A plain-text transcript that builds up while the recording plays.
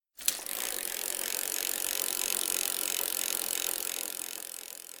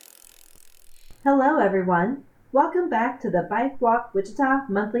Hello, everyone. Welcome back to the Bike Walk Wichita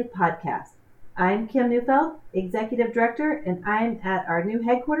Monthly Podcast. I'm Kim Neufeld, Executive Director, and I'm at our new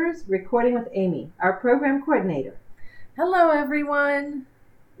headquarters recording with Amy, our Program Coordinator. Hello, everyone.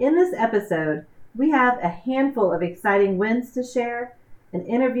 In this episode, we have a handful of exciting wins to share, an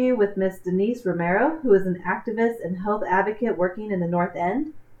interview with Miss Denise Romero, who is an activist and health advocate working in the North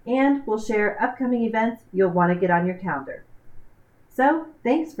End, and we'll share upcoming events you'll want to get on your calendar. So,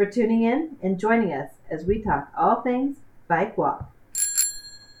 thanks for tuning in and joining us as we talk all things Bike Walk.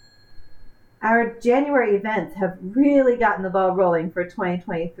 Our January events have really gotten the ball rolling for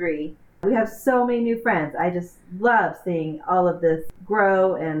 2023. We have so many new friends. I just love seeing all of this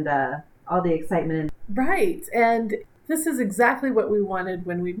grow and all the excitement. Right. And this is exactly what we wanted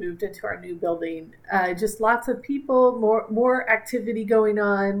when we moved into our new building. Just lots of people, more activity going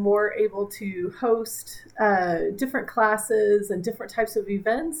on, more able to host different classes and different types of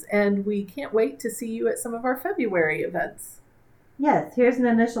events. And we can't wait to see you at some of our February events. Yes, here's an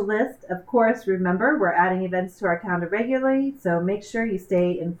initial list. Of course, remember, we're adding events to our calendar regularly, so make sure you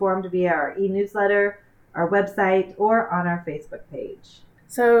stay informed via our e-newsletter, our website, or on our Facebook page.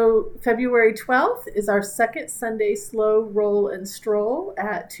 So February 12th is our second Sunday slow roll and stroll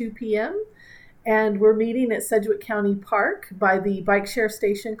at 2 p.m. And we're meeting at Sedgwick County Park by the bike share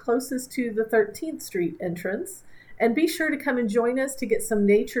station closest to the 13th Street entrance. And be sure to come and join us to get some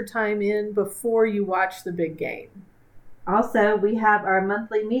nature time in before you watch the big game. Also, we have our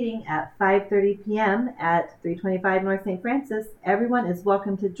monthly meeting at 5:30 p.m. at 325 North St. Francis. Everyone is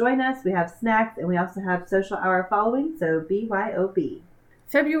welcome to join us. We have snacks and we also have social hour following, so BYOB.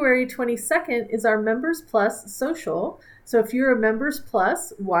 February 22nd is our Members Plus social. So if you're a Members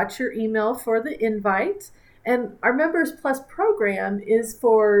Plus, watch your email for the invite. And our Members Plus program is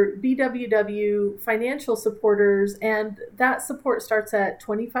for BWW financial supporters, and that support starts at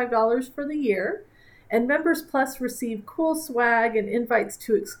 $25 for the year. And Members Plus receive cool swag and invites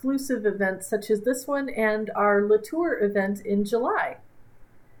to exclusive events such as this one and our Latour event in July.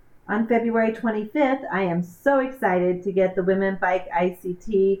 On February 25th, I am so excited to get the Women Bike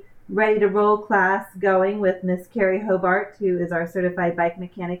ICT Ready to Roll class going with Miss Carrie Hobart, who is our certified bike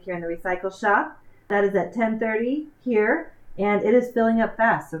mechanic here in the Recycle Shop. That is at 10:30 here, and it is filling up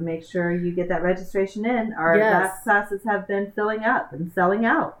fast, so make sure you get that registration in. Our last classes have been filling up and selling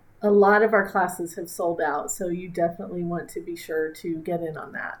out. A lot of our classes have sold out, so you definitely want to be sure to get in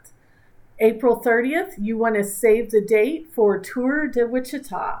on that. April 30th, you want to save the date for Tour de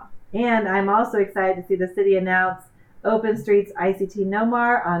Wichita. And I'm also excited to see the city announce Open Streets ICT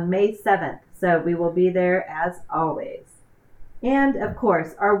NOMAR on May 7th. So we will be there as always. And of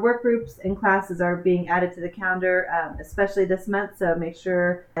course, our work groups and classes are being added to the calendar, especially this month. So make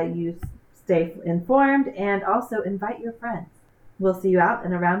sure you stay informed and also invite your friends. We'll see you out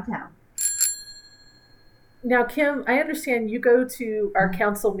and around town. Now, Kim, I understand you go to our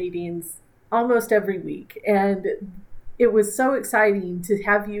council meetings almost every week, and it was so exciting to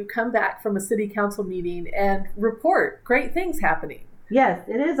have you come back from a city council meeting and report great things happening. Yes,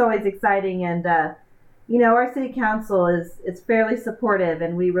 it is always exciting. And, our city council is fairly supportive,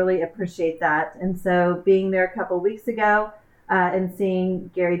 and we really appreciate that. And so being there a couple weeks ago and seeing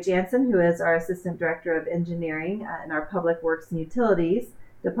Gary Jansen, who is our Assistant Director of Engineering in our Public Works and Utilities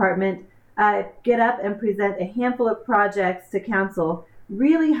Department, get up and present a handful of projects to council,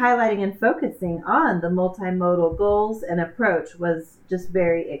 really highlighting and focusing on the multimodal goals and approach was just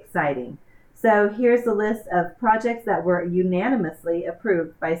very exciting. So here's the list of projects that were unanimously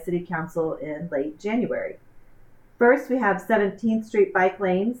approved by City Council in late January. First, we have 17th Street bike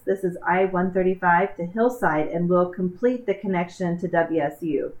lanes. This is I-135 to Hillside and will complete the connection to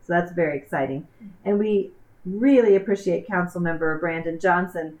WSU. So that's very exciting. And we really appreciate Councilmember Brandon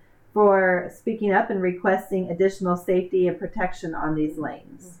Johnson for speaking up and requesting additional safety and protection on these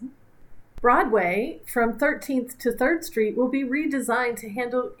lanes. Mm-hmm. Broadway from 13th to 3rd Street will be redesigned to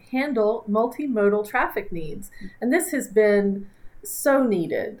handle multimodal traffic needs. And this has been so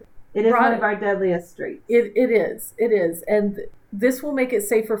needed. It is one of our deadliest streets. It is. And this will make it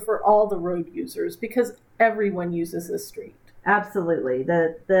safer for all the road users because everyone uses this street. Absolutely.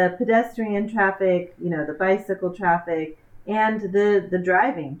 The pedestrian traffic, the bicycle traffic, and the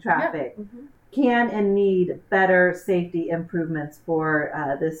driving traffic can and need better safety improvements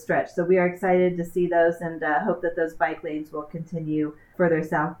for this stretch. So we are excited to see those and hope that those bike lanes will continue further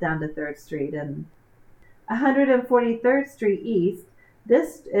south down to 3rd Street. And 143rd Street East,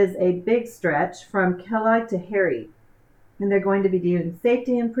 this is a big stretch from Kellogg to Harry. And they're going to be doing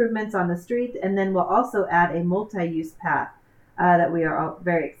safety improvements on the street, and then we'll also add a multi-use path that we are all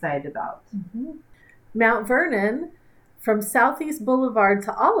very excited about. Mount Vernon from Southeast Boulevard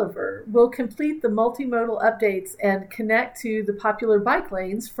to Oliver will complete the multimodal updates and connect to the popular bike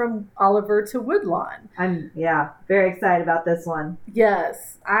lanes from Oliver to Woodlawn. I'm very excited about this one.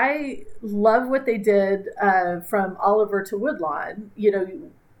 Yes, I love what they did from Oliver to Woodlawn. You know,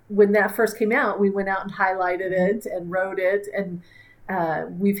 when that first came out, we went out and highlighted it and rode it, and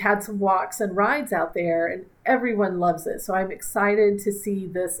we've had some walks and rides out there, and everyone loves it. So I'm excited to see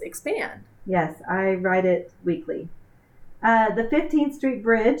this expand. Yes, I ride it weekly. The 15th Street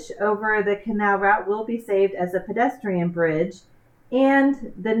Bridge over the canal route will be saved as a pedestrian bridge,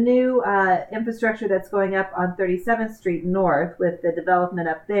 and the new infrastructure that's going up on 37th Street North with the development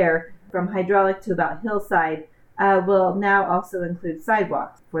up there from Hydraulic to about Hillside will now also include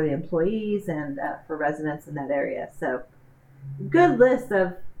sidewalks for the employees and for residents in that area. So good list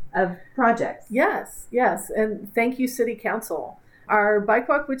of projects. Yes, and thank you, City Council. Our Bike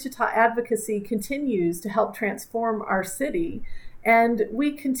Walk Wichita advocacy continues to help transform our city, and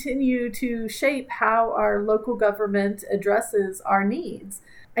we continue to shape how our local government addresses our needs.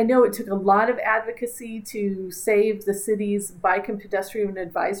 I know it took a lot of advocacy to save the city's Bike and Pedestrian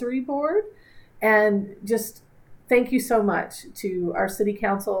Advisory Board, and just thank you so much to our city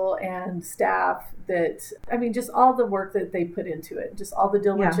council and staff just all the work that they put into it, just all the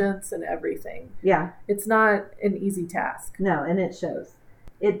diligence and everything. Yeah. It's not an easy task. No, and it shows.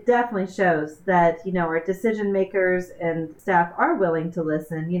 It definitely shows that, our decision makers and staff are willing to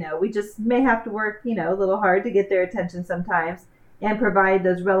listen. We just may have to work, a little hard to get their attention sometimes and provide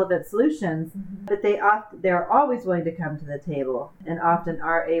those relevant solutions, but they're always willing to come to the table and often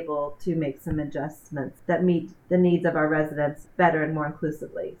are able to make some adjustments that meet the needs of our residents better and more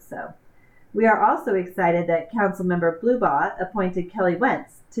inclusively. So we are also excited that Councilmember Blubaugh appointed Kelly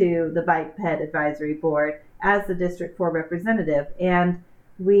Wentz to the Bike Ped Advisory Board as the District 4 representative, and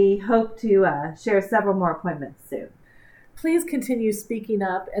we hope to share several more appointments soon. Please continue speaking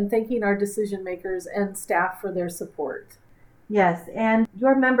up and thanking our decision makers and staff for their support. Yes, and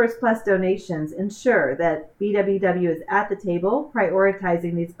your Members Plus donations ensure that BWW is at the table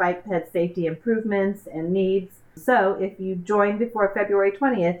prioritizing these bike ped safety improvements and needs. So if you join before February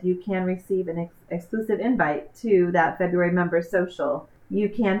 20th, you can receive an exclusive invite to that February Members Social. You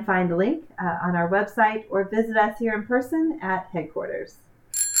can find the link on our website or visit us here in person at headquarters.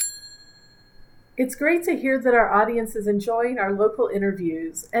 It's great to hear that our audience is enjoying our local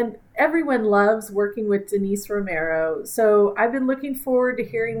interviews, and everyone loves working with Denise Romero. So I've been looking forward to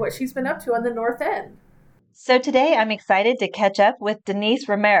hearing what she's been up to on the North End. So today I'm excited to catch up with Denise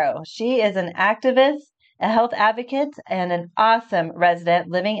Romero. She is an activist, a health advocate, and an awesome resident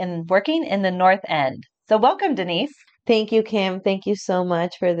living and working in the North End. So welcome, Denise. Thank you, Kim. Thank you so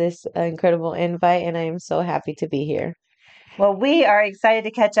much for this incredible invite, and I am so happy to be here. Well, we are excited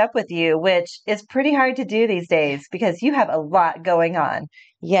to catch up with you, which is pretty hard to do these days because you have a lot going on.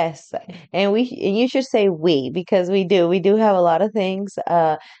 Yes, and you should say we, because we do have a lot of things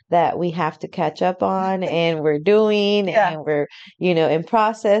that we have to catch up on, and we're doing, and we're in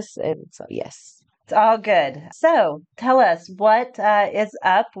process, and so yes. It's all good. So tell us, what is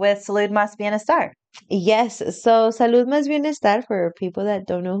up with Salud Mas Bienestar? Yes, so Salud Más Bienestar, for people that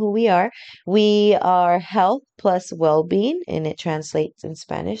don't know who we are health plus well-being, and it translates in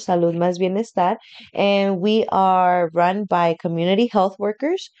Spanish, Salud Más Bienestar, and we are run by community health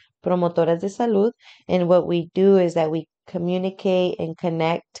workers, promotoras de salud, and what we do is that we communicate and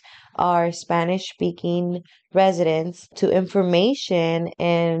connect our Spanish-speaking residents to information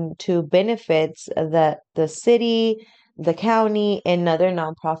and to benefits that the city, the county, and other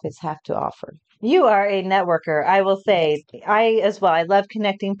nonprofits have to offer. You are a networker, I will say. I love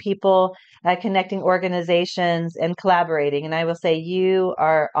connecting people, connecting organizations, and collaborating. And I will say you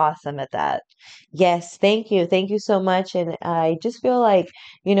are awesome at that. Yes, thank you. Thank you so much. And I just feel like,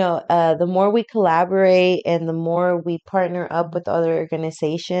 the more we collaborate and the more we partner up with other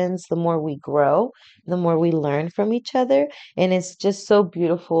organizations, the more we grow, the more we learn from each other. And it's just so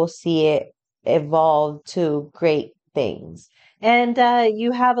beautiful to see it evolve to great things. And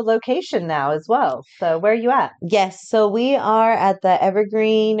you have a location now as well. So where are you at? Yes. So we are at the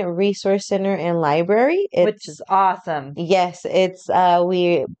Evergreen Resource Center and Library. Which is awesome. Yes. It's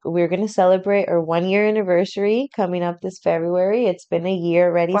we're going to celebrate our 1-year anniversary coming up this February. It's been a year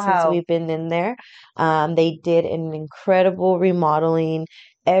already since we've been in there. They did an incredible remodeling.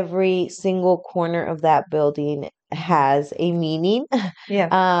 Every single corner of that building has a meaning. Yeah.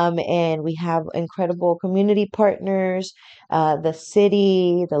 And we have incredible community partners, the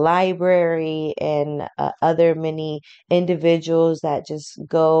city, the library, and other many individuals that just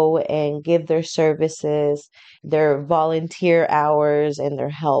go and give their services, their volunteer hours, and their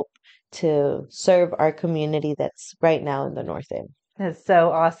help to serve our community that's right now in the North End. That's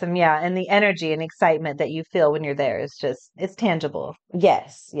so awesome. Yeah. And the energy and excitement that you feel when you're there is just, it's tangible.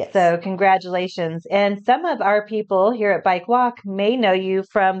 Yes, yes. So congratulations. And some of our people here at Bike Walk may know you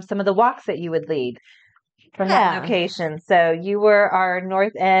from some of the walks that you would lead from that Yeah. location. So you were our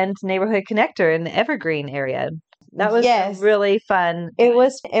North End neighborhood connector in the Evergreen area. That was Yes. really fun. It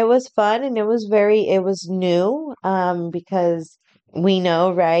was fun, and it was new because we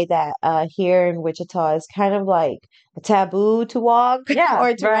know, right, that here in Wichita is kind of like a taboo to walk Yeah,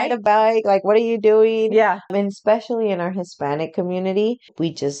 or to ride right? a bike. Like, what are you doing? Yeah. And especially in our Hispanic community,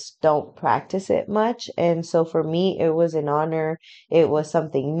 we just don't practice it much. And so for me, it was an honor. It was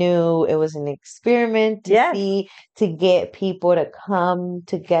something new. It was an experiment to Yes. see, to get people to come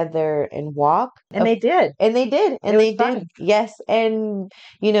together and walk. And they did. And they did. And It was they did. fun. Yes. And,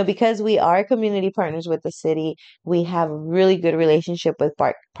 because we are community partners with the city, we have a really good relationship with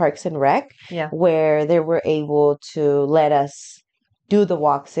Parks and Rec, Yeah. where they were able to let us do the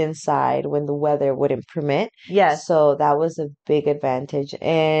walks inside when the weather wouldn't permit. Yes. So that was a big advantage.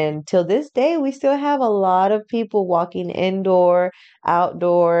 And till this day, we still have a lot of people walking indoor,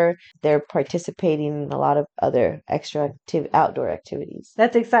 outdoor. They're participating in a lot of other outdoor activities.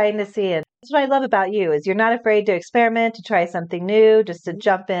 That's exciting to see. And that's what I love about you is you're not afraid to experiment, to try something new, just to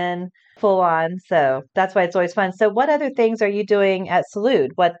jump in full on. So that's why it's always fun. So what other things are you doing at Salud?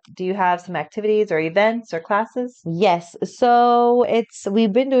 What do you have, some activities or events or classes? Yes. So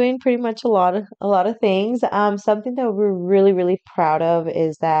we've been doing pretty much a lot of things. Something that we're really, really proud of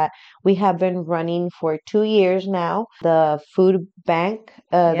is that we have been running for 2 years now the food bank,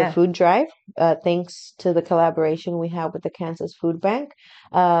 the food drive. Thanks to the collaboration we have with the Kansas Food Bank,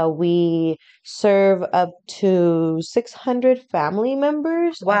 we serve up to 600 family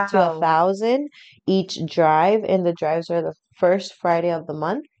members, up to Wow. 1,000 each drive, and the drives are the first Friday of the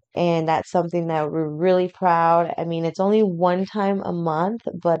month. And that's something that we're really proud. I mean, it's only one time a month,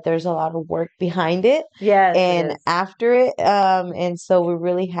 but there's a lot of work behind it Yes, it and is. after it. And so we're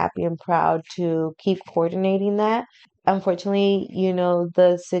really happy and proud to keep coordinating that. Unfortunately,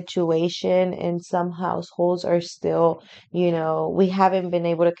 the situation in some households are still, we haven't been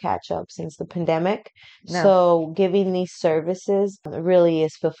able to catch up since the pandemic. No. So giving these services really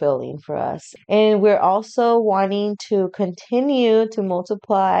is fulfilling for us. And we're also wanting to continue to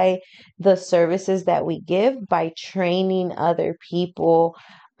multiply the services that we give by training other people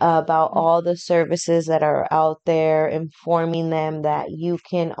about all the services that are out there, informing them that you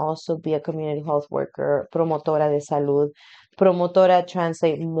can also be a community health worker, promotora de salud. Promotora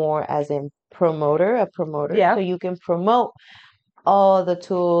translate more as in promoter, a promoter. Yeah. So you can promote all the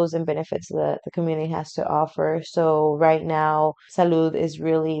tools and benefits that the community has to offer. So right now, Salud is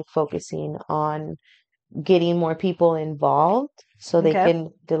really focusing on getting more people involved so they Okay. can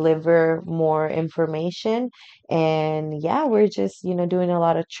deliver more information. And yeah, we're just, doing a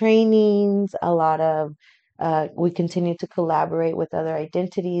lot of trainings, we continue to collaborate with other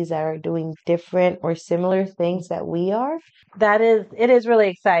identities that are doing different or similar things that we are. It is really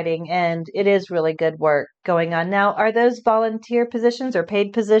exciting and it is really good work going on. Now, are those volunteer positions or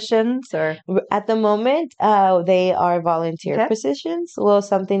paid positions or? At the moment, they are volunteer Okay. positions. Well,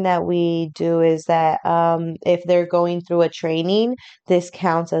 something that we do is that if they're going through a training, this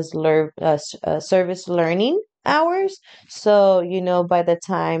counts as service learning hours. So, by the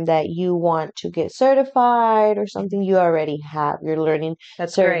time that you want to get certified or something, you already have your learning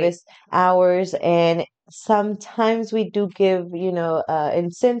That's great. service hours. And sometimes we do give,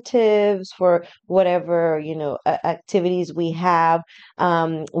 incentives for whatever, activities we have.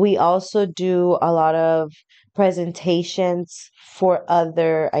 We also do a lot of presentations for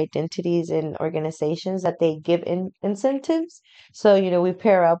other identities and organizations that they give incentives. So, we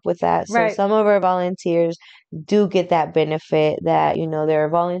pair up with that. So Right. some of our volunteers do get that benefit that, they're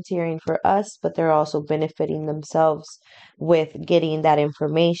volunteering for us, but they're also benefiting themselves with getting that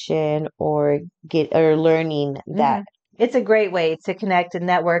information or learning that. It's a great way to connect and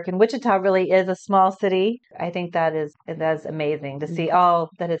network. And Wichita really is a small city. I think that is amazing to see all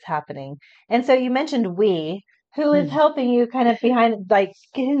that is happening. And so you mentioned who is helping you kind of behind, like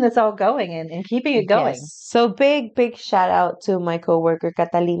getting this all going and keeping it going. Yes. So big shout out to my coworker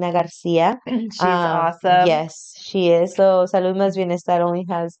Catalina Garcia. She's awesome. Yes, she is. So Salud Más Bienestar only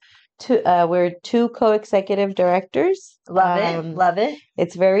has we're two co-executive directors. Love it.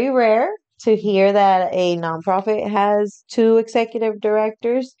 It's very rare to hear that a nonprofit has two executive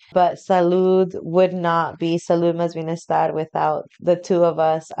directors, but Salud would not be Salud Más Bienestar without the two of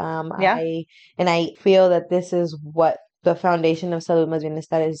us. Yeah. I feel that this is what the foundation of Salud Más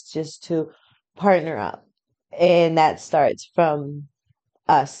Bienestar is, just to partner up. And that starts from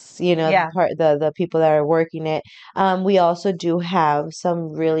us, Yeah. the people that are working it. We also do have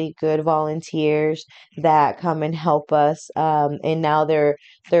some really good volunteers that come and help us. And now they're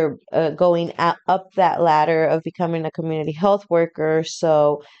going up that ladder of becoming a community health worker.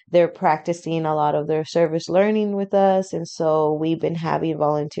 So they're practicing a lot of their service learning with us. And so we've been having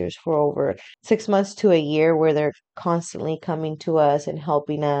volunteers for over 6 months to a year, where they're constantly coming to us and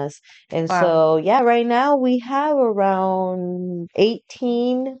helping us. And Wow. so, yeah, right now we have around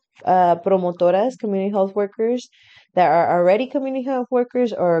 18 promotoras, community health workers, that are already community health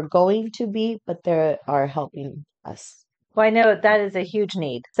workers or are going to be, but they are helping us. Well, I know that is a huge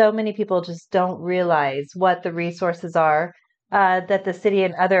need. So many people just don't realize what the resources are that the city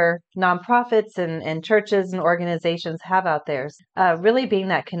and other nonprofits and churches and organizations have out there. Really being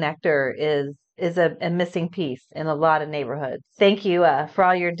that connector is a missing piece in a lot of neighborhoods. Thank you for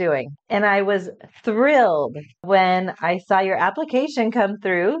all you're doing. And I was thrilled when I saw your application come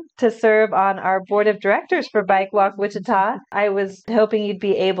through to serve on our board of directors for Bike Walk Wichita. I was hoping you'd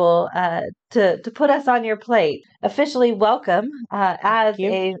be able to put us on your plate. Officially welcome as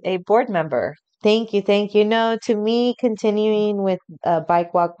a board member. Thank you. Thank you. No, to me, continuing with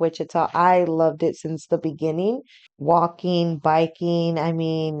Bike Walk Wichita, I loved it since the beginning. Walking, biking, I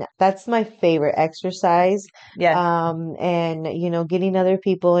mean, that's my favorite exercise. Yes. And, getting other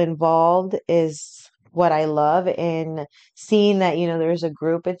people involved is what I love. And seeing that, there's a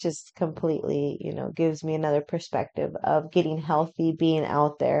group, it just completely, gives me another perspective of getting healthy, being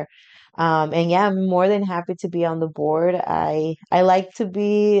out there. And yeah, I'm more than happy to be on the board. I like to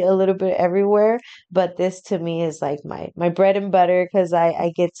be a little bit everywhere, but this to me is like my bread and butter, because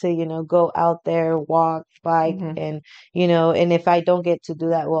I get to, go out there, walk, bike, and, and if I don't get to do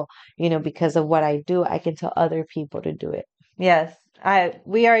that, well, because of what I do, I can tell other people to do it. Yes,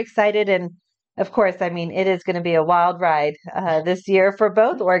 we are excited. And of course, I mean, it is going to be a wild ride this year for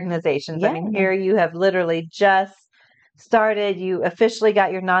both organizations. I mean, here you have literally just started. You officially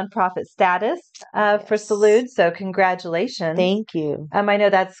got your nonprofit status for Salud. So congratulations. Thank you. I know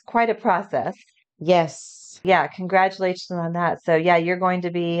that's quite a process. Yes. Yeah, congratulations on that. So yeah, you're going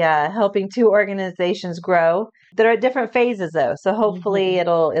to be helping two organizations grow. They're at different phases though. So hopefully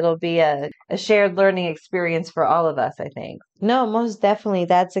it'll be a shared learning experience for all of us, I think. No, most definitely.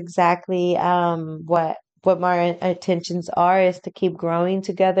 That's exactly what my intentions are, is to keep growing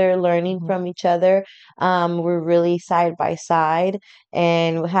together, learning from each other. We're really side by side,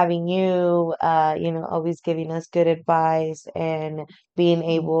 and having you, always giving us good advice and being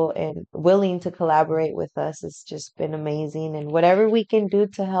able and willing to collaborate with us has just been amazing. And whatever we can do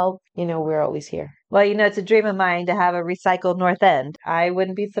to help, we're always here. Well, it's a dream of mine to have a recycled North End. I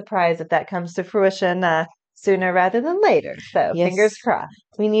wouldn't be surprised if that comes to fruition sooner rather than later. So fingers crossed.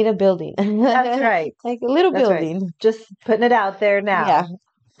 We need a building. That's right. Like a little building. Right. Just putting it out there now. Yeah.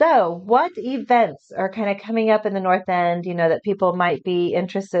 So what events are kind of coming up in the North End, that people might be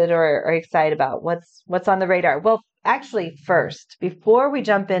interested or excited about? What's on the radar? Well, actually, first, before we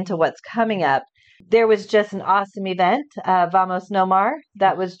jump into what's coming up, there was just an awesome event, Vamos Nomar,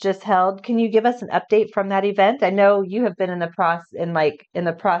 that was just held. Can you give us an update from that event? I know you have been in the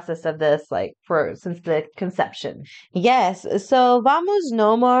process of this since the conception. Yes. So Vamos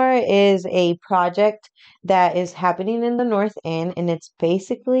Nomar is a project that is happening in the North End, and it's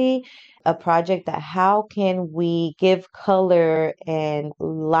basically a project that how can we give color and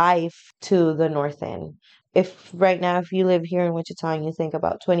life to the North End? If you live here in Wichita and you think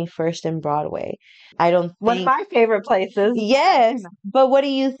about 21st and Broadway, one of my favorite places. Yes, but what do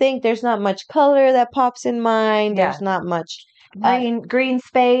you think? There's not much color that pops in mind. Yeah. There's not much green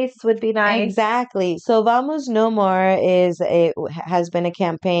space would be nice. Exactly. So Vamos Nomar has been a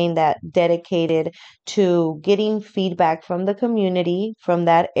campaign that dedicated to getting feedback from the community, from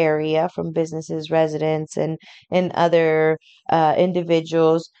that area, from businesses, residents, and other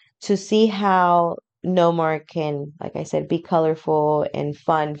individuals, to see how Nomar can, like I said, be colorful and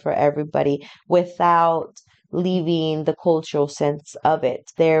fun for everybody without leaving the cultural sense of it.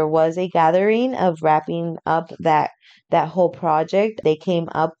 There was a gathering of wrapping up that whole project. They came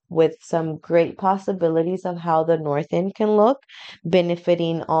up with some great possibilities of how the North End can look,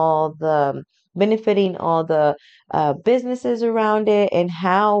 benefiting all the businesses around it, and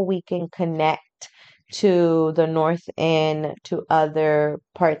how we can connect to the north end to other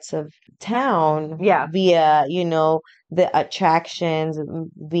parts of town Yeah. via, the attractions,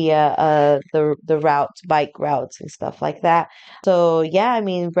 via the routes, bike routes and stuff like that. So yeah, I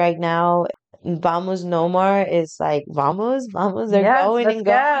mean, right now Vamos Nomar is like vamos, they're Yes, going let's and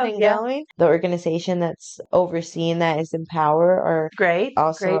go. going and Yeah. going. The organization that's overseeing that is Empower, or Great.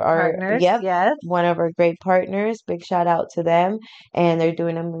 also Great our, partners. yep, Yes. one of our great partners. Big shout out to them. And they're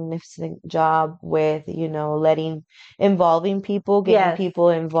doing a magnificent job with, involving people, getting Yes. people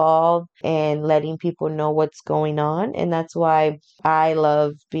involved and letting people know what's going on. And that's why I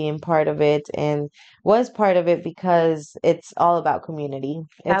love being part of it and was part of it, because it's all about community.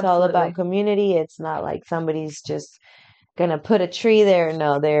 It's all about Absolutely. community. It's not like somebody's just gonna put a tree there.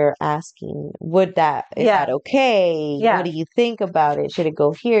 No, they're asking, is Yeah. that okay? Yeah. What do you think about it? Should it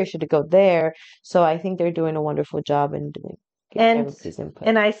go here? Should it go there? So I think they're doing a wonderful job in getting And everybody's input.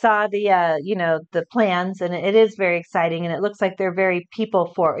 and I saw the plans, and it is very exciting, and it looks like they're very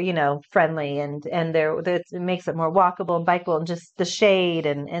friendly, and it makes it more walkable and bikeable, and just the shade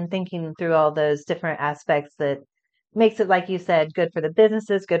and thinking through all those different aspects that makes it, like you said, good for the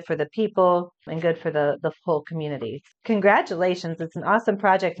businesses, good for the people, and good for the whole community. Congratulations. It's an awesome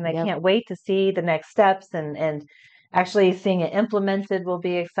project, and I Yep. can't wait to see the next steps, and actually seeing it implemented will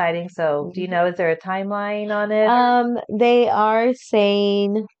be exciting. So do you know, is there a timeline on it? They are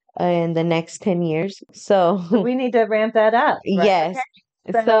saying in the next 10 years. So We need to ramp that up, right? yes.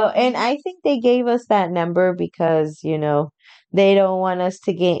 Okay. So, and I think they gave us that number because, they don't want us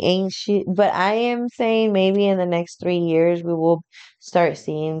to get anxious. But I am saying maybe in the next 3 years, we will start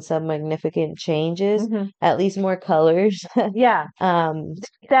seeing some magnificant changes, Mhm. at least more colors. Yeah, Um,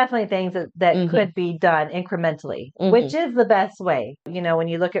 definitely things that mhm, could be done incrementally, mhm. which is the best way. When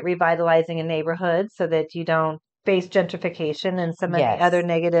you look at revitalizing a neighborhood so that you don't face gentrification and some of the other Yes.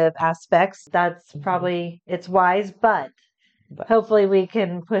 negative aspects, that's Mhm. probably it's wise, but But hopefully we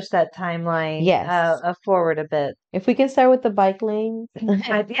can push that timeline yes, forward a bit. if we can start with the bike lanes,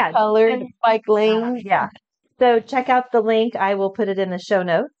 Yeah, colored bike lanes. yeah. So check out the link. I will put it in the show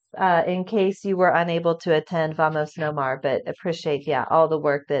notes in case you were unable to attend Vamos Nomar, but appreciate, all the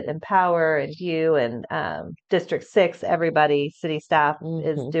work that Empower and you and District 6, everybody, city staff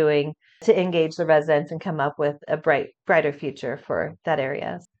is Mhm. doing to engage the residents and come up with a brighter future for that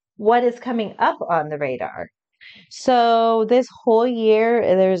area. What is coming up on the radar? So this whole year,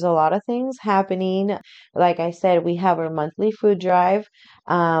 there's a lot of things happening. Like I said, we have our monthly food drive.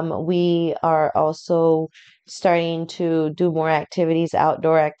 We are also starting to do more activities,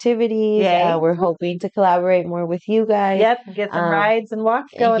 outdoor activities. Yay. We're hoping to collaborate more with you guys. Yep, get some Um, rides and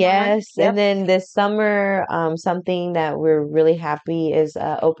walks going on. yes, Yep. and then this summer, something that we're really happy is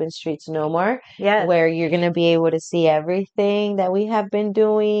Open Streets No More, Yes. where you're gonna be able to see everything that we have been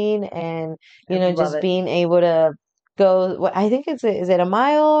doing, and I love just it. being able to go. I think is it a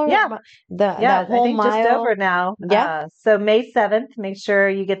mile? Yeah. That Yeah, I whole think just mile. over now. Yeah. So May 7th, make sure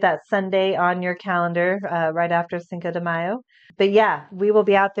you get that Sunday on your calendar right after Cinco de Mayo. But yeah, we will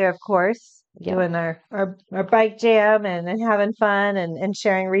be out there, of course, Yeah. doing our bike jam and having fun and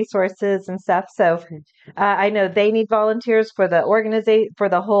sharing resources and stuff. So I know they need volunteers for the for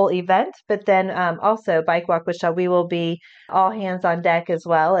the whole event, but then also Bike Walk with Shaw, we will be all hands on deck as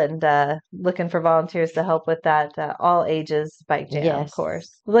well, and looking for volunteers to help with that all ages bike jam, of Yes. course.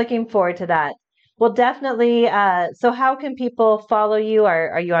 Looking forward to that. Well, definitely. So how can people follow you?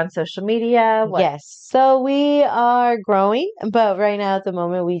 Are you on social media? What? Yes. So we are growing, but right now at the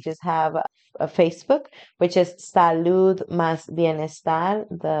moment we just have a Facebook, which is Salud Más Bienestar.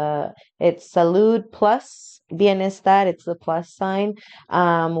 It's Salud plus Bienestar. It's the plus sign.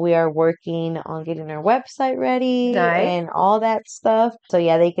 We are working on getting our website ready Nice. and all that stuff. So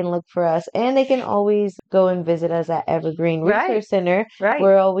yeah, they can look for us, and they can always go and visit us at Evergreen Right. Resource Center. Right.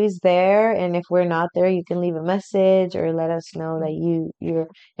 We're always there, and if we're not there, you can leave a message or let us know that you're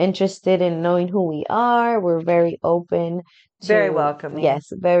interested in knowing who we are. We're very open Very to, welcoming. yes,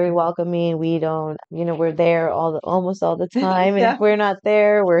 very welcoming. We don't, we're there almost all the time. And Yeah. if we're not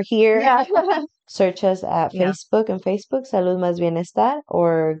there, we're here. Yeah. Search us at Yeah. Facebook and Facebook, Salud Más Bienestar,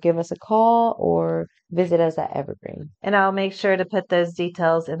 or give us a call or visit us at Evergreen. And I'll make sure to put those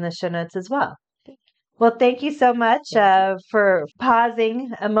details in the show notes as well. Well, thank you so much for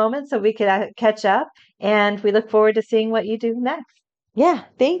pausing a moment so we could catch up. And we look forward to seeing what you do next. Yeah,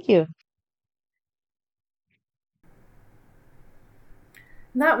 thank you.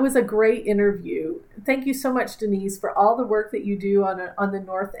 That was a great interview. Thank you so much, Denise, for all the work that you do on the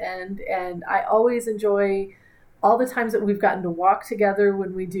North End. And I always enjoy all the times that we've gotten to walk together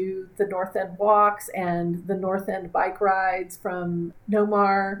when we do the North End walks and the North End bike rides from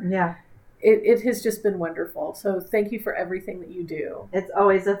Nomar. Yeah. it has just been wonderful. So thank you for everything that you do. It's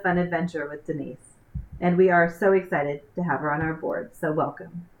always a fun adventure with Denise. And we are so excited to have her on our board. So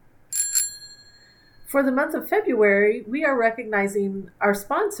welcome. For the month of February, we are recognizing our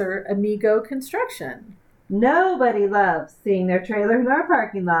sponsor, Amigo Construction. Nobody loves seeing their trailer in our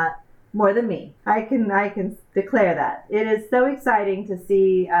parking lot more than me. I can declare that. It is so exciting to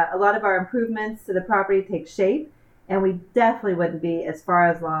see a lot of our improvements to the property take shape, and we definitely wouldn't be as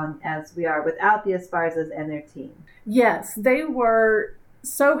far along as we are without the Esparzas and their team. Yes, they were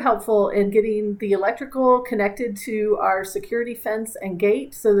so helpful in getting the electrical connected to our security fence and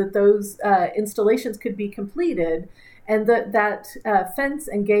gate so that those installations could be completed. And that fence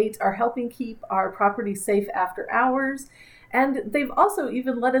and gate are helping keep our property safe after hours. And they've also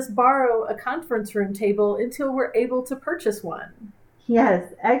even let us borrow a conference room table until we're able to purchase one.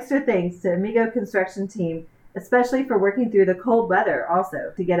 Yes, extra thanks to Amigo Construction Team, especially for working through the cold weather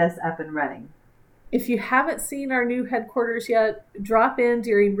also to get us up and running. If you haven't seen our new headquarters yet, drop in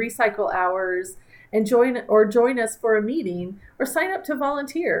during recycle hours and join us for a meeting or sign up to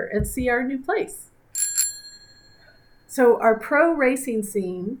volunteer and see our new place. So our pro racing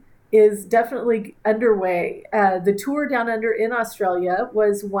scene is definitely underway. The Tour Down Under in Australia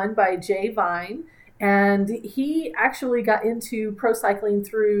was won by Jay Vine, and he actually got into pro cycling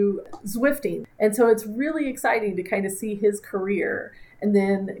through Zwifting. And so it's really exciting to kind of see his career. And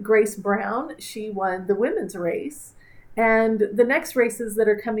then Grace Brown, she won the women's race. And the next races that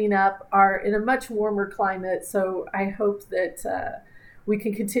are coming up are in a much warmer climate. So I hope that we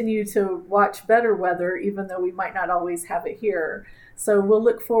can continue to watch better weather, even though we might not always have it here. So we'll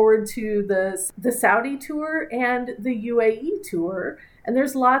look forward to the Saudi tour and the UAE tour. And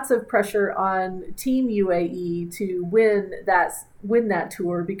there's lots of pressure on Team UAE to win that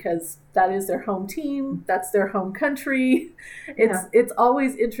tour because that is their home team. That's their home country. It's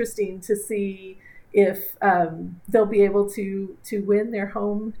always interesting to see if they'll be able to win their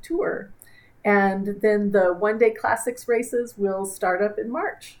home tour. And then the one-day classics races will start up in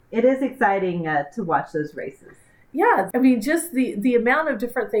March. It is exciting to watch those races. Yeah, I mean, just the amount of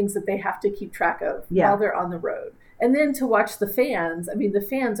different things that they have to keep track of while they're on the road. And then to watch the fans, I mean, the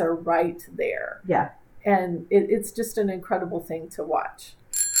fans are right there. Yeah. And it's just an incredible thing to watch.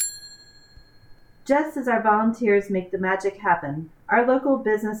 Just as our volunteers make the magic happen, our local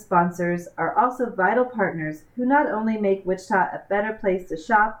business sponsors are also vital partners who not only make Wichita a better place to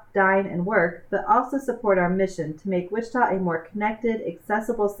shop, dine, and work, but also support our mission to make Wichita a more connected,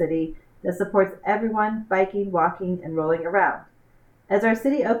 accessible city that supports everyone biking, walking, and rolling around. As our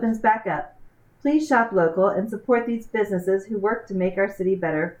city opens back up, please shop local and support these businesses who work to make our city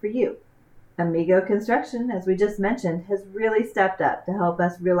better for you. Amigo Construction, as we just mentioned, has really stepped up to help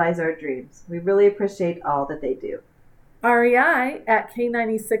us realize our dreams. We really appreciate all that they do. REI at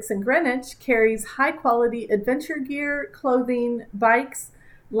K96 in Greenwich carries high-quality adventure gear, clothing, bikes,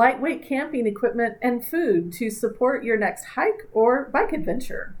 lightweight camping equipment, and food to support your next hike or bike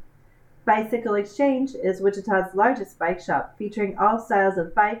adventure. Bicycle Exchange is Wichita's largest bike shop, featuring all styles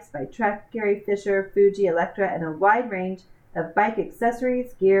of bikes by Trek, Gary Fisher, Fuji, Electra, and a wide range of bike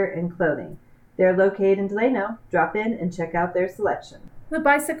accessories, gear, and clothing. They're located in Delano. Drop in and check out their selection. The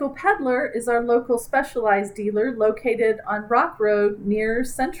Bicycle Peddler is our local specialized dealer located on Rock Road near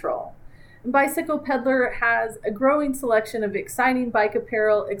Central. Bicycle Peddler has a growing selection of exciting bike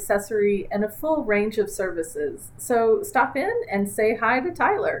apparel, accessory, and a full range of services. So stop in and say hi to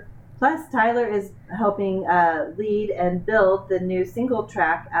Tyler. Plus, Tyler is helping lead and build the new single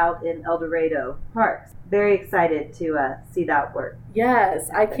track out in El Dorado Parks. Very excited to see that work. Yes,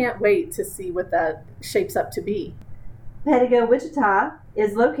 I can't wait to see what that shapes up to be. Pedigo Wichita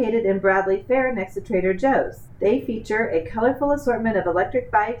is located in Bradley Fair next to Trader Joe's. They feature a colorful assortment of electric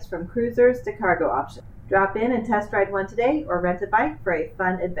bikes from cruisers to cargo options. Drop in and test ride one today or rent a bike for a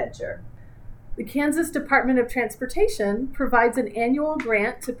fun adventure. The Kansas Department of Transportation provides an annual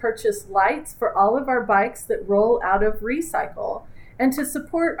grant to purchase lights for all of our bikes that roll out of recycle and to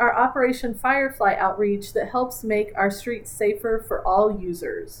support our Operation Firefly outreach that helps make our streets safer for all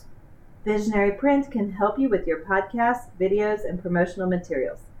users. Visionary Print can help you with your podcasts, videos, and promotional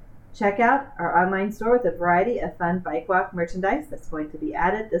materials. Check out our online store with a variety of fun bike walk merchandise that's going to be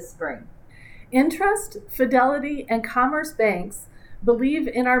added this spring. Entrust, Fidelity, and Commerce Banks believe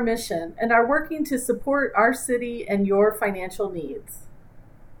in our mission and are working to support our city and your financial needs.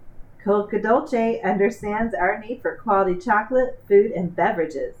 Colca Dolce understands our need for quality chocolate, food, and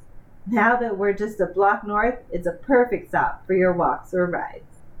beverages. Now that we're just a block north, it's a perfect stop for your walks or rides.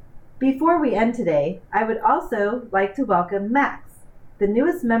 Before we end today, I would also like to welcome Max, the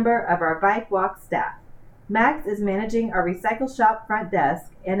newest member of our Bike Walk staff. Max is managing our recycle shop front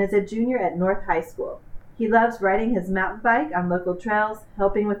desk and is a junior at North High School. He loves riding his mountain bike on local trails,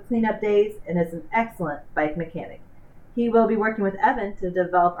 helping with cleanup days, and is an excellent bike mechanic. He will be working with Evan to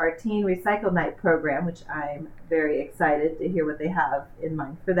develop our Teen Recycle Night program, which I'm very excited to hear what they have in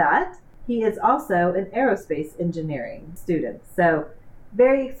mind for that. He is also an aerospace engineering student, so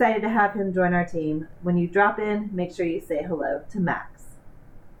very excited to have him join our team. When you drop in, make sure you say hello to Max.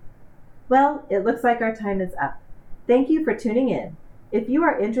 Well, it looks like our time is up. Thank you for tuning in. If you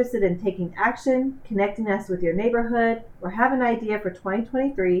are interested in taking action, connecting us with your neighborhood, or have an idea for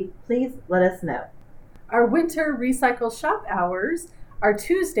 2023, please let us know. Our winter recycle shop hours are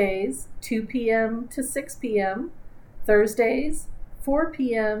Tuesdays, 2 p.m. to 6 p.m., Thursdays, 4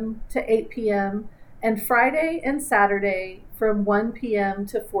 p.m. to 8 p.m., and Friday and Saturday from 1 p.m.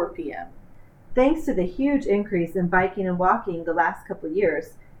 to 4 p.m. Thanks to the huge increase in biking and walking the last couple of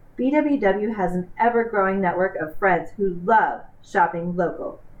years, BWW has an ever-growing network of friends who love shopping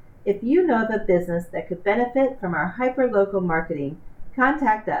local. If you know of a business that could benefit from our hyper-local marketing,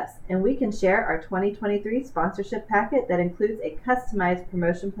 contact us and we can share our 2023 sponsorship packet that includes a customized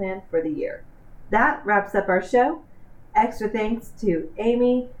promotion plan for the year. That wraps up our show. Extra thanks to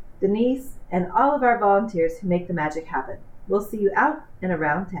Amy, Denise, and all of our volunteers who make the magic happen. We'll see you out and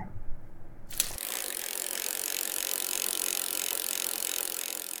around town.